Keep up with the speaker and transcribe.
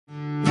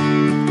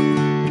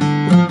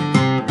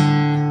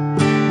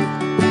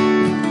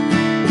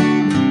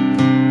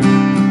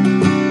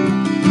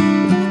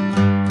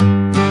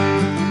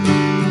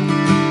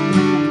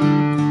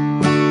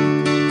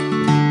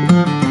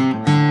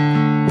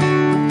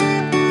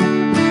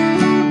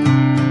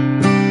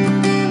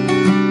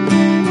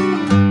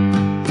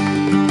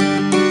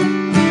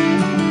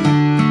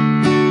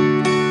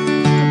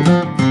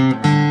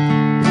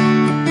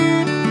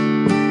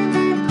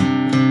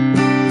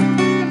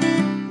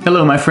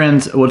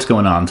friends, what's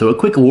going on? So a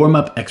quick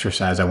warm-up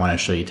exercise I want to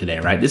show you today,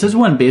 right? This is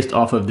one based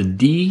off of the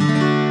D,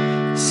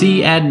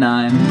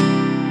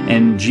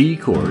 C-Cadd9-G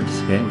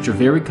chords, okay, which are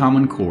very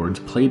common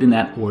chords played in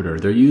that order.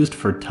 They're used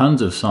for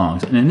tons of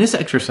songs. And in this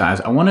exercise,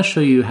 I want to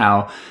show you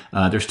how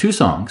there's two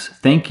songs,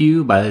 Thank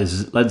You by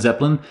Led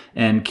Zeppelin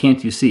and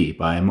Can't You See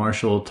by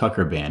Marshall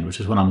Tucker Band, which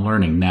is what I'm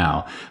learning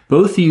now.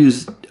 Both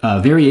use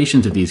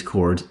variations of these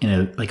chords in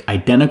a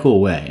identical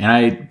way. And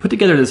I put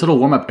together this little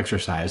warm-up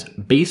exercise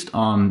based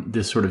on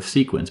this sort of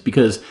sequence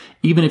because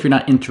even if you're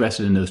not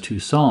interested in those two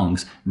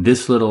songs,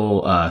 this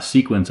little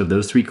sequence of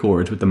those three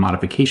chords with the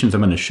modifications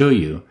I'm going to show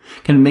you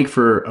can make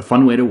for a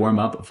fun way to warm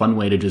up, a fun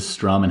way to just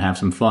strum and have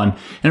some fun.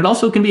 And it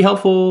also can be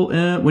helpful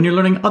when you're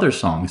learning other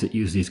songs that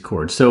use these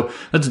chords. So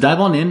let's dive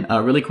on in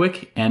really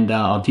quick, and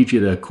I'll teach you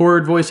the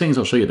chord voicings,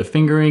 I'll show you the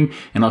fingering,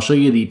 and I'll show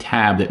you the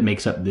tab that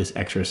makes up this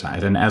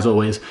exercise. And as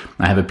always,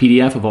 I have a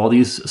PDF of all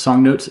these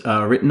song notes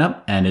written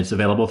up, and it's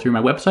available through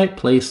my website,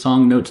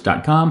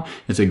 playsongnotes.com.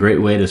 It's a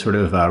great way to sort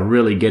of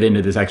really get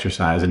into this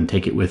exercise and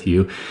take it with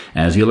you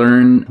as you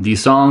learn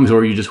these songs,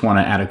 or you just want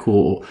to add a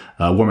cool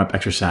warm-up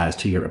exercise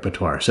to your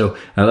repertoire. So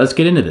let's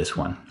get into this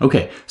one.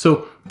 Okay,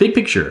 so big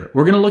picture,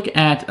 we're going to look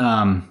at,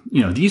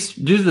 these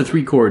are the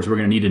three chords we're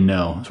going to need to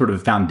know sort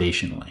of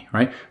foundationally,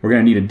 right? We're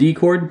going to need a D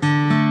chord,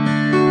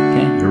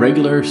 okay, a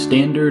regular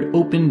standard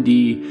open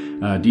D,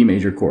 D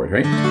major chord,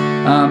 right?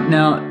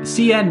 Now,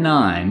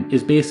 C-Cadd9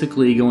 is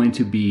basically going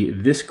to be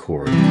this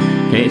chord,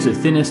 okay? It's the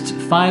thinnest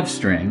 5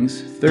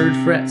 strings,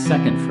 3rd fret,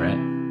 2nd fret,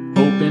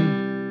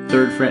 open,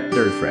 3rd fret,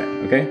 3rd fret,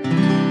 okay?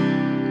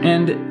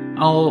 And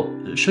I'll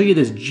show you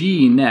this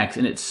G next,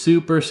 and it's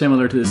super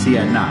similar to the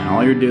C-Cadd9.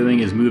 All you're doing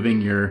is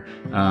moving your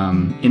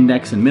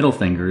index and middle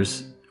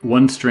fingers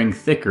 1 string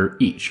thicker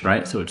each,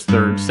 right? So it's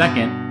 3rd,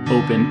 2nd,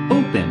 open,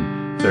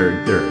 open,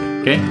 3rd,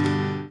 3rd, okay?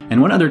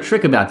 And one other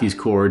trick about these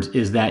chords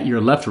is that your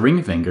left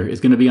ring finger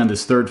is going to be on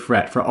this 3rd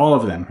fret for all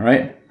of them,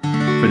 right?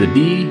 For the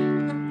D,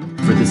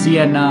 for the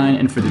C-Cadd9,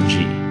 and for the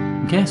G.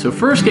 Okay, so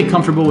first get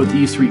comfortable with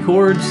these three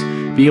chords,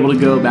 be able to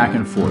go back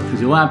and forth,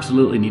 because you'll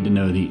absolutely need to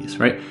know these,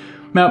 right?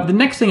 Now, the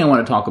next thing I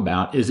want to talk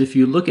about is if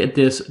you look at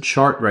this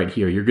chart right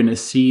here, you're going to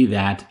see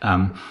that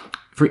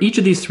for each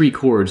of these three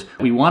chords,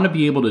 we want to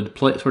be able to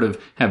play, sort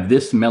of have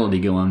this melody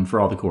going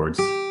for all the chords.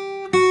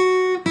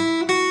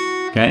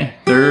 Okay,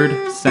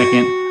 3rd,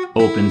 2nd,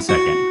 open,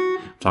 2nd.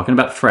 I'm talking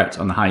about frets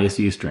on the highest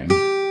E string. So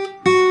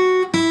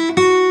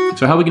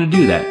how are we going to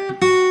do that?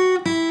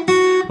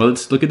 Well,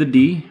 let's look at the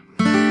D,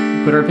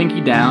 put our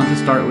pinky down to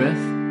start with,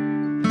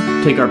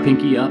 take our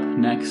pinky up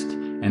next,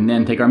 and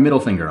then take our middle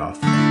finger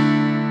off.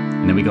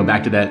 And then we go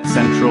back to that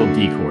central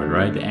D chord,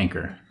 right? The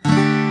anchor.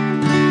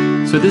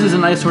 So this is a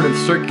nice sort of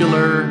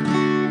circular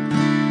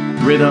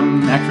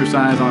rhythm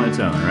exercise on its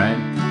own, right?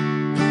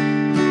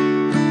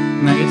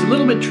 Now it's a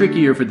little bit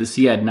trickier for the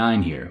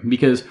C-Cadd9 here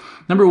because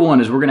number one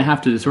is we're going to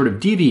have to sort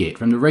of deviate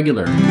from the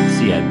regular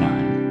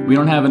C-Cadd9. We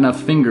don't have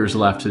enough fingers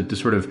left to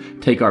sort of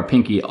take our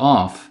pinky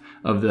off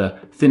of the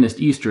thinnest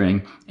E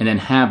string and then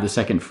have the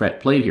 2nd fret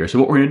played here. So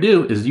what we're going to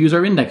do is use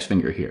our index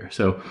finger here.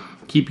 So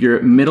keep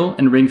your middle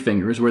and ring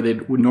fingers where they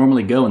would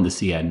normally go in the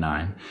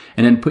C-Cadd9,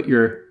 and then put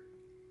your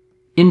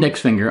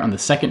index finger on the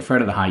 2nd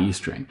fret of the high E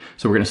string.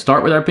 So we're going to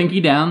start with our pinky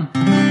down,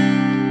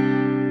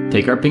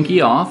 take our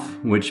pinky off,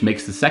 which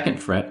makes the 2nd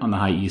fret on the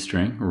high E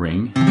string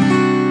ring.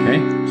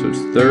 Okay, so it's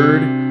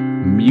 3rd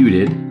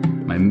muted.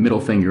 My middle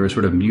finger is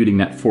sort of muting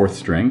that 4th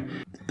string.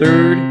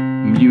 3rd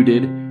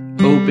muted,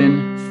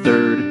 open,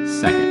 3rd,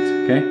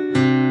 2nd, okay?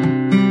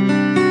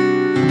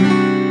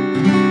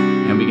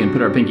 And we can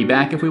put our pinky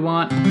back if we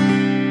want,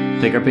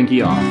 take our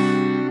pinky off.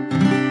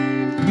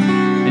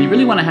 And you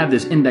really want to have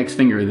this index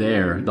finger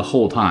there the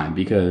whole time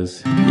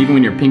because even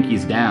when your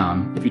pinky's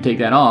down, if you take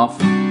that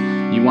off,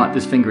 you want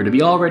this finger to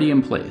be already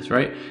in place,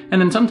 right?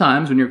 And then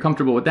sometimes when you're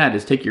comfortable with that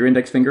is take your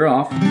index finger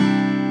off,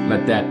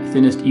 let that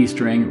thinnest E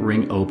string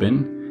ring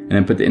open, and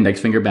then put the index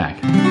finger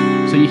back.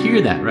 So you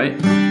hear that, right?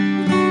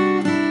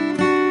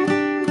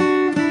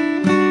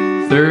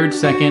 3rd,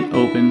 2nd,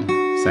 open,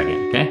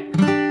 2nd, okay?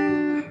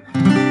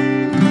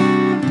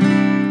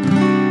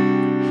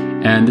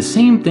 And the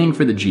same thing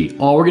for the G.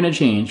 All we're going to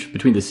change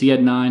between the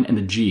C-Cadd9 and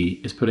the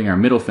G is putting our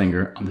middle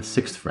finger on the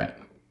 6th fret.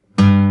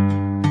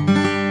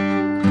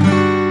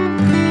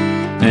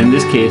 And in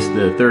this case,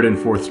 the 3rd and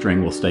 4th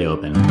string will stay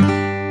open.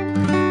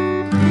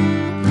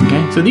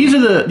 Okay, so these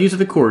are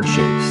the chord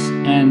shapes,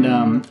 and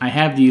I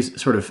have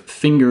these sort of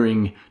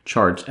fingering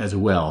charts as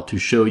well to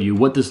show you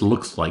what this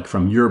looks like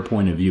from your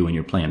point of view when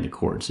you're playing the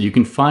chords. So you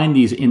can find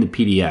these in the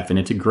PDF, and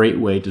it's a great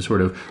way to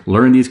sort of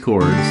learn these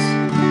chords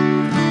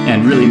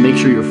and really make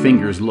sure your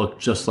fingers look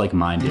just like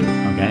mine do,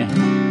 okay?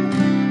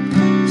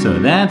 So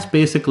that's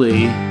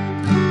basically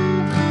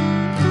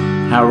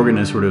how we're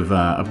gonna sort of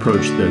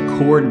approach the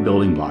chord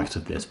building blocks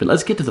of this. But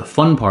let's get to the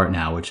fun part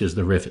now, which is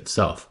the riff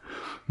itself.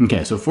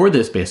 Okay, so for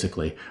this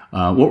basically,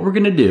 what we're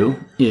gonna do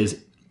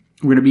is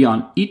we're going to be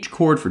on each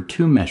chord for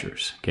 2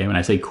 measures. Okay, when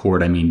I say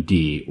chord, I mean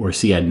D or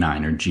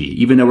C-Cadd9 or G.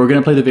 Even though we're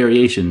going to play the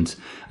variations,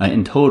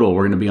 in total,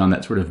 we're going to be on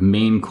that sort of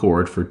main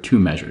chord for 2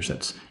 measures.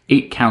 That's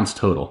 8 counts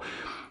total.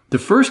 the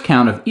first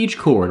count of each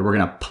chord, we're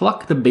going to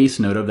pluck the bass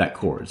note of that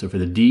chord. So for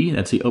the D,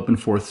 that's the open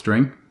 4th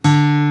string.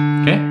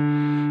 Okay?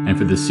 And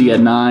for the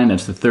C-add-9,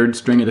 that's the 3rd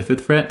string of the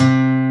 5th fret.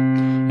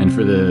 And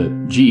for the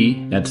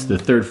G, that's the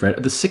 3rd fret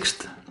of the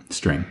 6th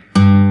string.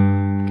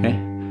 Okay?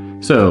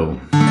 So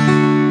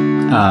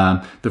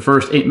the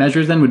first 8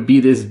 measures then would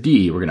be this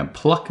D. We're going to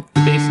pluck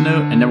the bass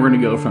note, and then we're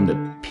going to go from the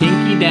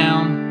pinky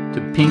down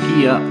to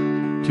pinky up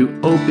to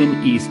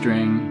open E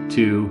string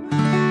to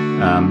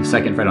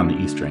 2nd fret on the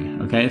E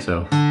string. Okay,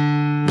 so.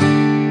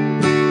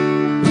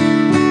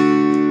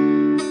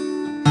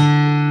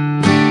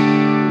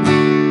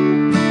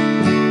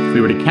 If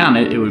we were to count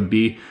it, it would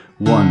be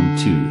 1,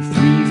 2,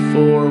 3,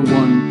 4,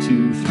 1,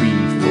 2, 3,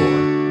 4.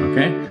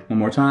 Okay, one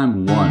more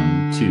time.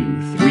 1,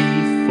 2,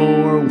 3,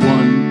 4, 1,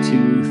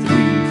 2, 3,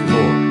 4.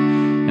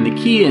 And the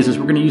key is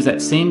we're going to use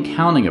that same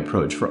counting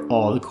approach for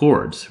all the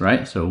chords,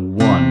 right? So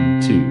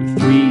 1, 2,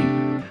 3,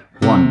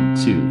 1,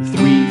 2,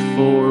 3,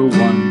 4,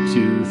 1,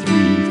 2,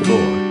 3, 4.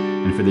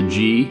 And for the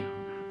G,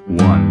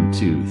 1,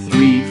 2,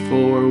 3,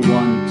 4,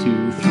 1,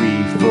 2,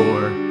 3,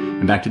 4.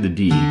 And back to the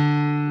D.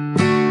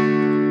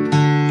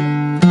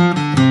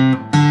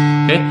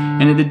 Okay,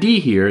 and in the D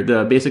here,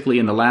 basically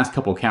in the last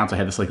couple counts, I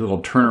had this like little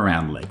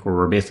turnaround lick where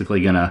we're basically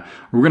gonna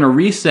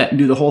reset and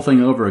do the whole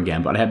thing over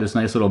again. But I had this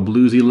nice little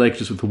bluesy lick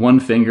just with one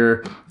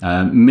finger,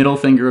 middle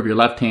finger of your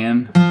left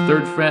hand,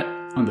 3rd fret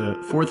on the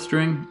 4th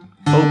string,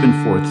 open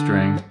 4th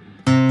string,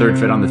 3rd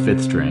fret on the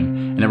 5th string,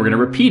 and then we're gonna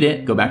repeat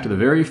it. Go back to the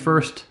very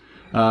first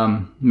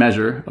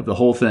measure of the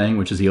whole thing,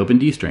 which is the open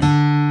D string.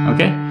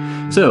 Okay,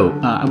 so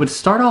I would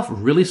start off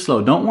really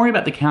slow. Don't worry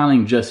about the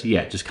counting just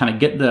yet. Just kind of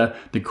get the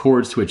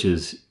chord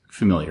switches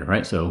familiar,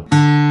 right? So.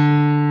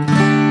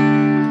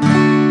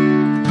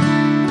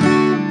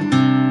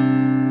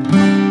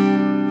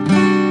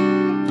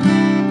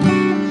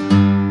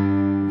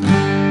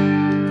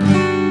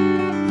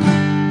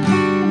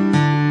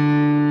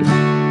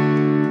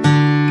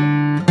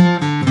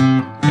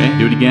 Okay,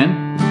 do it again.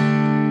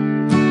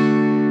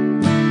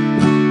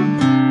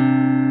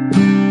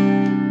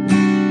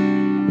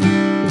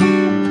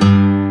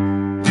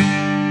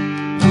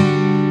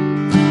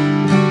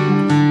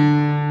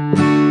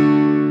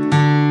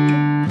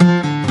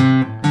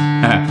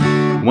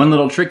 One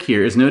little trick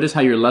here is notice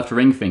how your left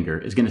ring finger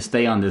is going to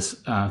stay on this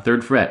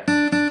 3rd fret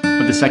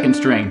of the 2nd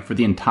string for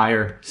the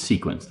entire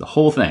sequence, the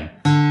whole thing,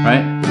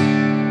 right?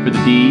 For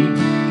the D,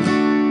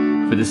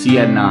 for the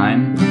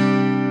C-add-9,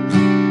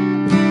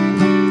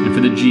 and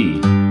for the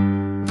G.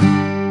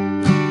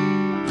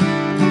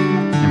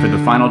 And for the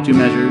final 2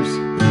 measures.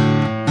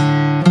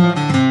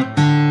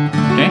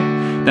 Okay?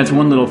 That's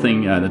one little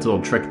thing, that's a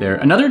little trick there.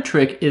 Another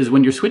trick is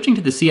when you're switching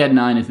to the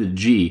C-add-9 into the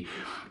G,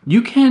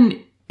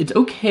 it's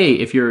okay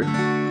if your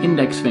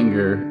index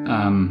finger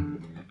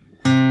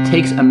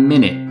takes a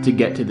minute to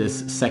get to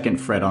this 2nd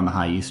fret on the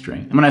high E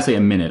string. And when I say a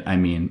minute, I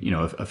mean,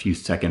 a few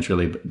seconds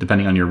really,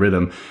 depending on your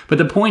rhythm. But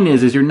the point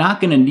is you're not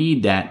gonna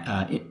need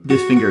that,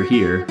 this finger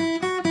here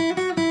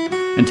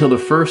until the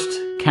first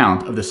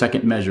count of the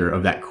 2nd measure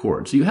of that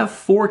chord. So you have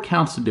 4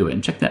 counts to do it.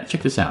 And check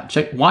this out.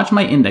 Watch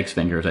my index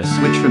finger as I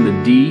switch from the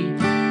D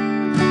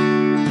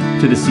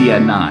to the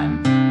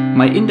C-add-9.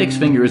 My index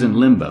finger is in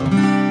limbo.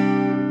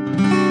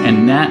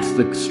 And that's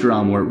the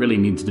strum where it really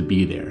needs to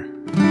be there.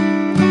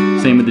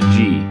 Same with the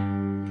G.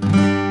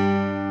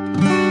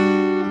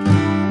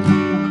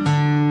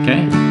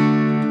 Okay?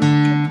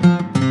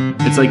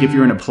 It's like if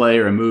you're in a play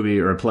or a movie,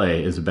 or a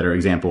play is a better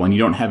example, and you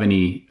don't have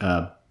any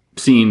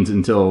scenes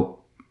until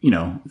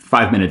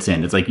 5 minutes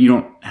in. It's like you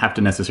don't have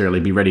to necessarily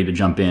be ready to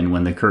jump in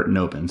when the curtain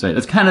opens. Right?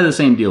 That's kind of the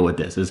same deal with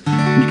this. Is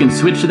you can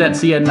switch to that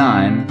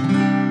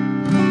C-add-9,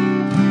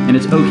 and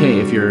it's okay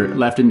if your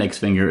left index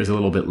finger is a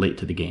little bit late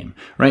to the game,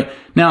 right?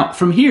 Now,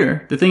 from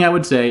here, the thing I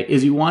would say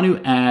is you want to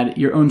add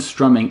your own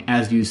strumming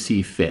as you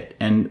see fit.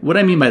 And what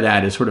I mean by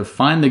that is sort of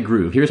find the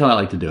groove. Here's how I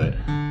like to do it.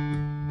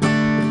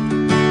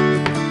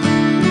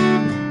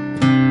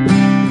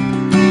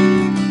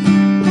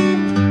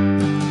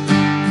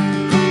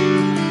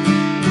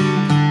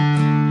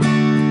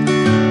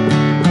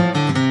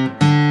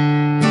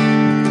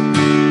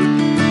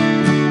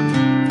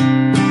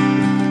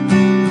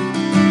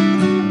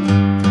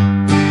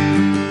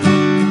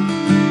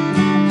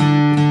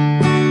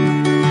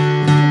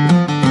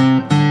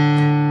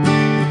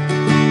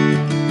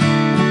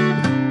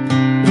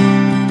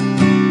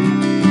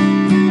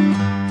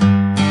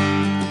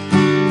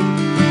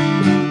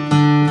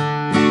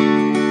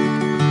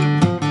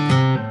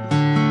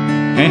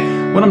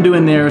 What I'm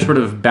doing there is sort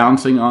of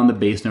bouncing on the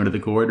bass note of the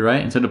chord,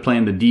 right? Instead of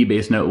playing the D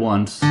bass note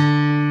once,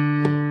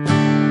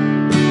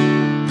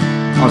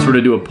 I'll sort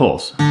of do a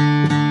pulse.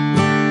 Then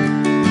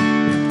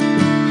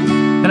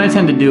I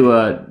tend to do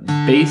a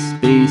bass,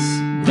 bass,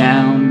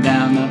 down,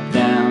 down, up,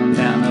 down,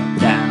 down, up,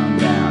 down,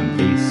 down,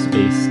 bass,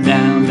 bass,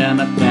 down, down,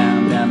 up,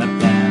 down, down,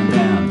 up, down,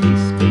 down,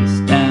 bass, bass,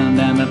 down,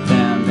 down, up,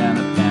 down, down,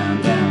 up,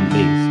 down, down,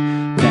 bass,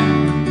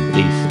 down,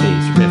 bass,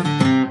 bass, riff.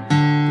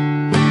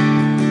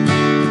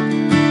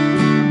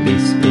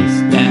 Bass, bass,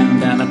 down,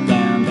 down, up,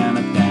 down, down,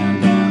 up,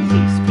 down, down,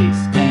 bass, bass,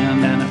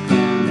 down, down, up,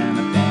 down, down,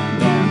 up, down,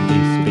 down,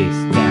 bass, bass,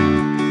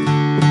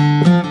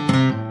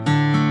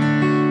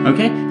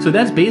 Okay, so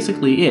that's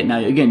basically it. Now,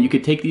 again, you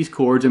could take these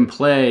chords and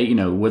play, you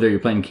know, whether you're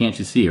playing Can't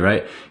You See,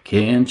 right?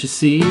 Can't you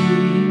see?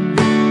 Can't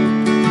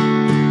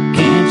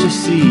you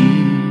see?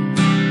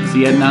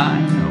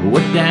 C@9,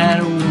 what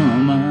that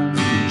woman,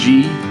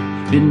 G,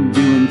 been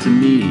doing to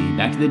me.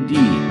 Back to the D,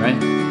 right?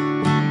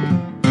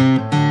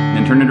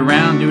 Then turn it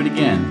around, do it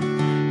again.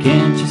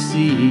 Can't you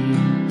see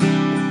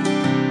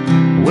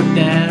what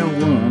that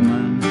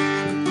woman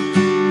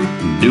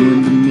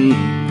doing to me?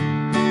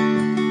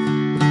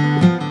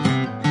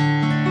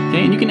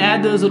 Okay, and you can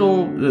add those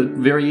little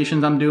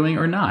variations I'm doing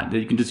or not.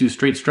 You can just do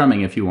straight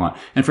strumming if you want.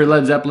 And for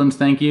Led Zeppelin's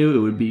Thank You, it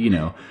would be, you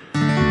know,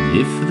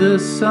 if the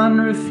sun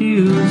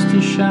refused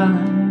to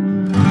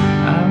shine,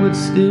 I would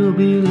still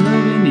be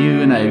loving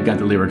you. And I got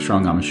the lyrics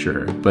wrong, I'm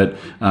sure. But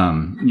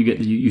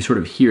you sort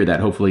of hear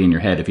that hopefully in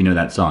your head if you know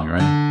that song,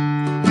 right?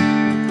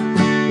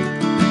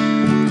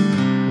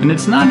 And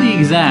it's not the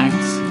exact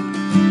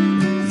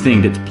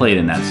thing that's played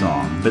in that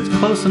song, but it's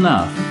close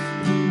enough.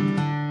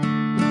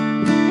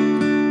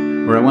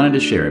 Or I wanted to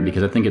share it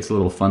because I think it's a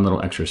little fun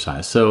little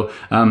exercise. So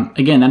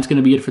again, that's going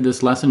to be it for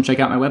this lesson. Check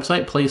out my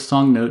website,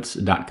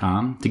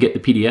 playsongnotes.com, to get the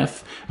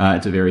PDF.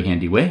 It's a very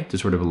handy way to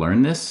sort of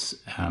learn this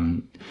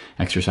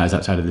exercise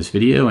outside of this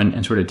video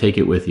and sort of take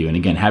it with you. And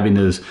again, having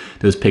those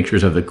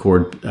pictures of the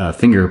chord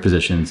finger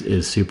positions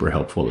is super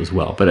helpful as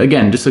well. But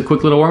again, just a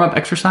quick little warm-up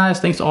exercise.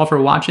 Thanks all for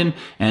watching,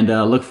 and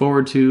look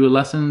forward to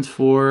lessons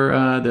for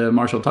the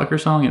Marshall Tucker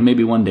song and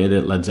maybe one day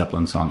the Led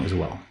Zeppelin song as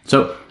well.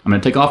 So I'm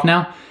going to take off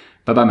now.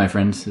 Bye-bye, my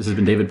friends. This has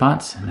been David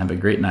Potts, and have a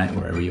great night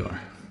wherever you are.